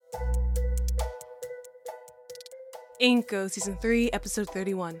Inko, Season 3, Episode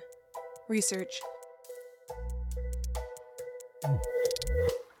 31. Research.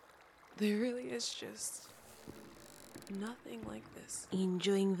 There really is just nothing like this.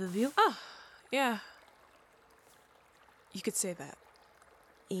 Enjoying the view? Oh, yeah. You could say that.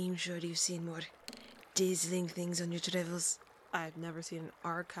 I'm sure you've seen more dazzling things on your travels. I've never seen an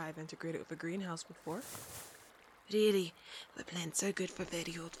archive integrated with a greenhouse before. Really, the plants are good for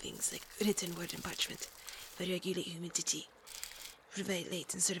very old things like written word and parchment, for regulate humidity, provide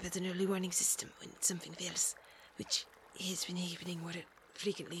light and serve as an early warning system when something fails, which has been happening more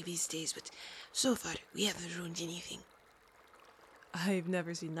frequently these days, but so far we haven't ruined anything. I've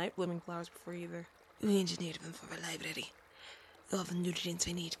never seen night blooming flowers before either. We engineered them for our library. All the nutrients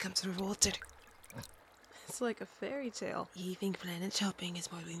we need comes from water. It's like a fairy tale. You think planet shopping is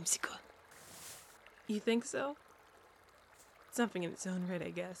more whimsical? You think so? Something in its own right, I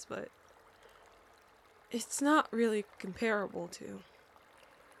guess, but it's not really comparable to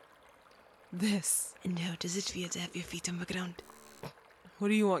this. And how does it feel to have your feet on the ground? What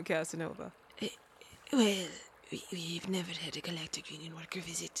do you want, Casanova? Well, we've never had a Galactic Union worker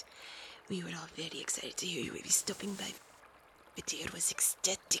visit. We were all very excited to hear you would be stopping by. But the air was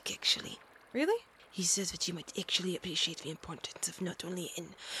ecstatic, actually. Really? He says that you might actually appreciate the importance of not only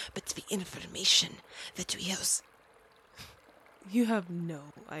but the information that we house. You have no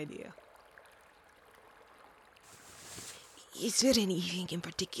idea. Is there anything in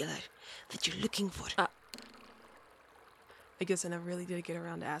particular that you're looking for? I guess I never really did get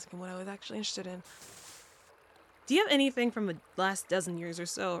around to asking what I was actually interested in. Do you have anything from the last dozen years or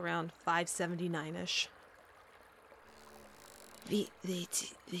so around 579-ish? That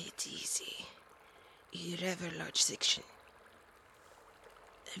is a rather large section.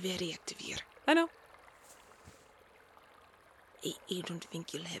 A very active year. I know. I don't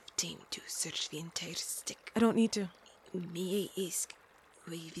think you'll have time to search the entire stick. I don't need to. May I ask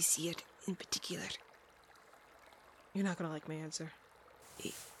why this year in particular? You're not gonna like my answer.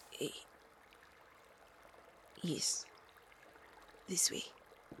 Yes. This way.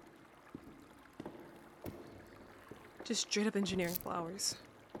 Just straight up engineering flowers.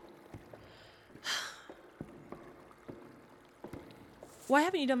 Why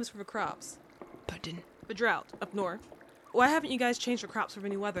haven't you done this for the crops? Pardon? The drought up north. Why haven't you guys changed the crops for the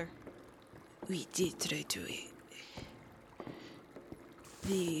new weather? We did try to.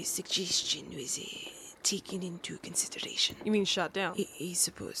 The suggestion was taken into consideration. You mean shut down? I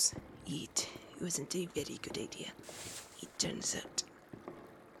suppose it wasn't a very good idea, it turns out.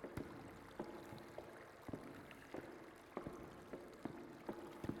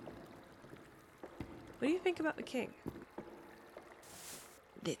 What do you think about the king?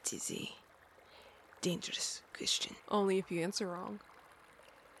 That is a dangerous question. Only if you answer wrong.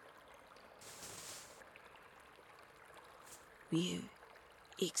 We have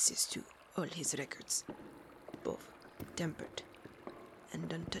access to all his records, both tempered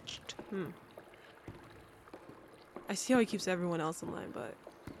and untouched. I see how he keeps everyone else in line, but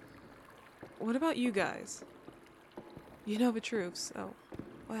what about you guys? You know the troops, so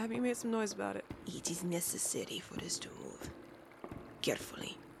why haven't you made some noise about it? It is necessary for us to move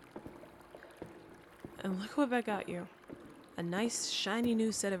carefully. And look what that got you. A nice, shiny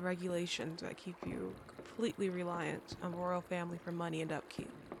new set of regulations that keep you completely reliant on the royal family for money and upkeep.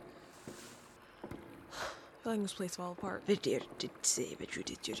 Feeling this place fall apart. The dear did say that you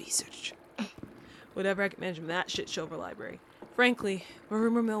did your research. Whatever I could manage from that shit show of a library. Frankly, the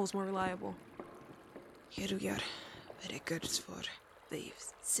rumor mill was more reliable. Here we are. The records for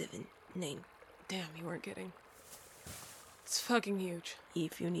 579. Damn, you weren't kidding. It's fucking huge.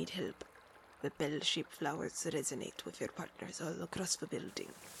 If you need help, the bell-shaped flowers resonate with your partners all across the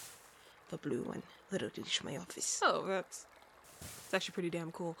building. The blue one will reach my office. Oh, it's actually pretty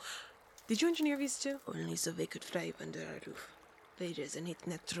damn cool. Did you engineer these too? Only so they could thrive under our roof. They resonate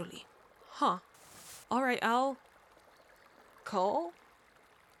naturally. Huh. Alright, I'll call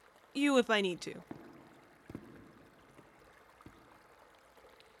you if I need to.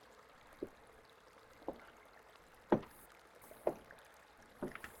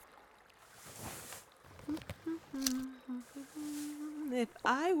 If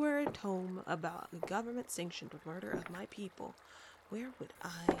I were at home about the government-sanctioned murder of my people, where would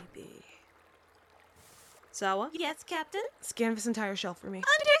I be? Sawa? Yes, Captain? Scan this entire shelf for me.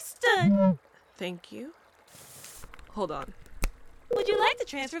 Understood. Thank you. Hold on. Would you like to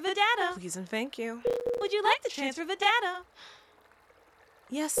transfer the data? Please and thank you. Would you like to transfer the data?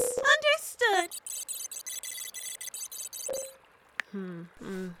 Yes. Understood.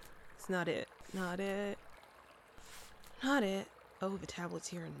 It's not it. Not it. Not it. Oh, the tablets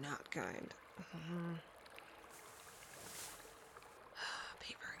here are not kind.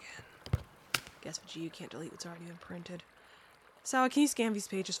 Guess with G you can't delete what's already been printed. Sawa, can you scan these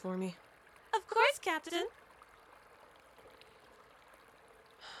pages for me? Of course, Captain.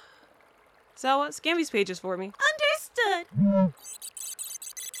 Sawa, scan these pages for me. Understood.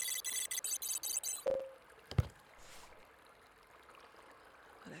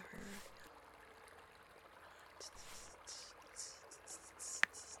 Whatever.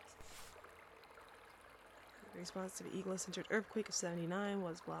 The response to the Eagle-centered earthquake of 79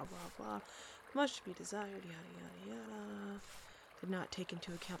 was blah blah blah. Much to be desired, yada yada yada. Did not take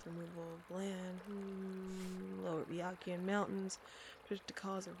into account the removal of land. Lower Byakuyan Mountains. Predicted to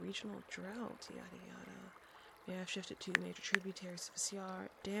cause a regional drought, yada yada. May have shifted to major tributaries of the CR.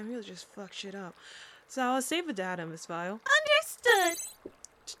 Damn, he'll just fuck shit up. So I'll save the data in this file. Understood.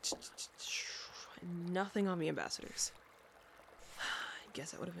 Nothing on the ambassadors. I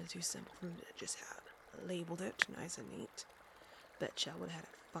guess that would have been too simple for me to just have labeled it nice and neat. Betcha I would have had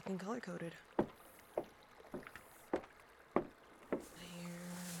it fucking color coded. Here,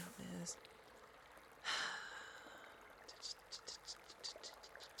 not this.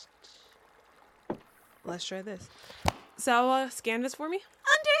 Let's try this. So, scan this for me?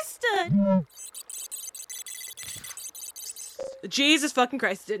 Understood. Jesus fucking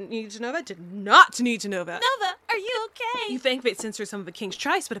Christ, didn't need to know that, did not need to know that. Nova, are you okay? You think they'd censor some of the king's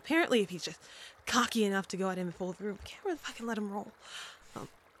choice, but apparently if he's just cocky enough to go at him and fool through, we can't really fucking let him roll.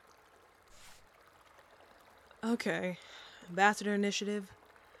 Okay. Ambassador initiative.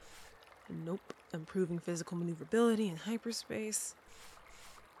 Nope. Improving physical maneuverability in hyperspace.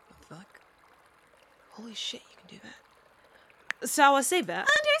 The fuck? Holy shit, you can do that. Sawa, save that.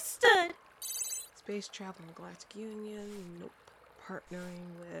 Understood. Space travel in the Galactic Union. Nope.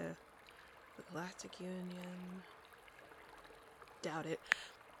 Partnering with the Galactic Union. Doubt it.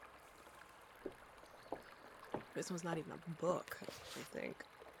 This one's not even a book, I think.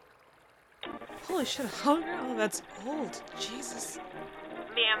 Holy shit, oh, that's old. Jesus.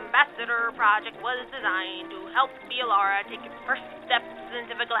 The Ambassador Project was designed to help Eolara take its first steps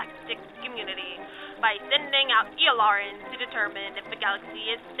into the galactic community by sending out Eolarans to determine if the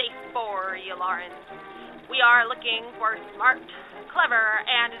galaxy is safe for Eolarans. We are looking for smart, clever,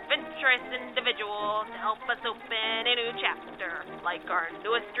 and adventurous individuals to help us open a new chapter, like our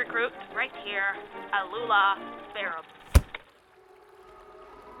newest recruit right here, Alula Barab.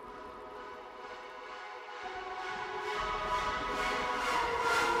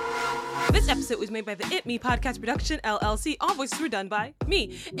 This episode was made by the It Me Podcast Production, LLC. All voices were done by me.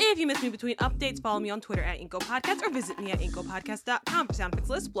 If you missed me between updates, follow me on Twitter at Inko Podcast or visit me at InkoPodcast.com for sound effects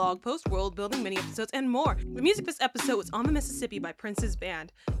lists, blog posts, world building, mini episodes, and more. The music for this episode was On the Mississippi by Prince's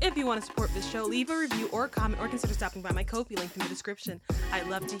Band. If you want to support this show, leave a review or a comment or consider stopping by my Ko-fi link in the description. I'd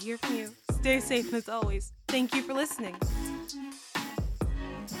love to hear from you. Stay safe, and as always, thank you for listening.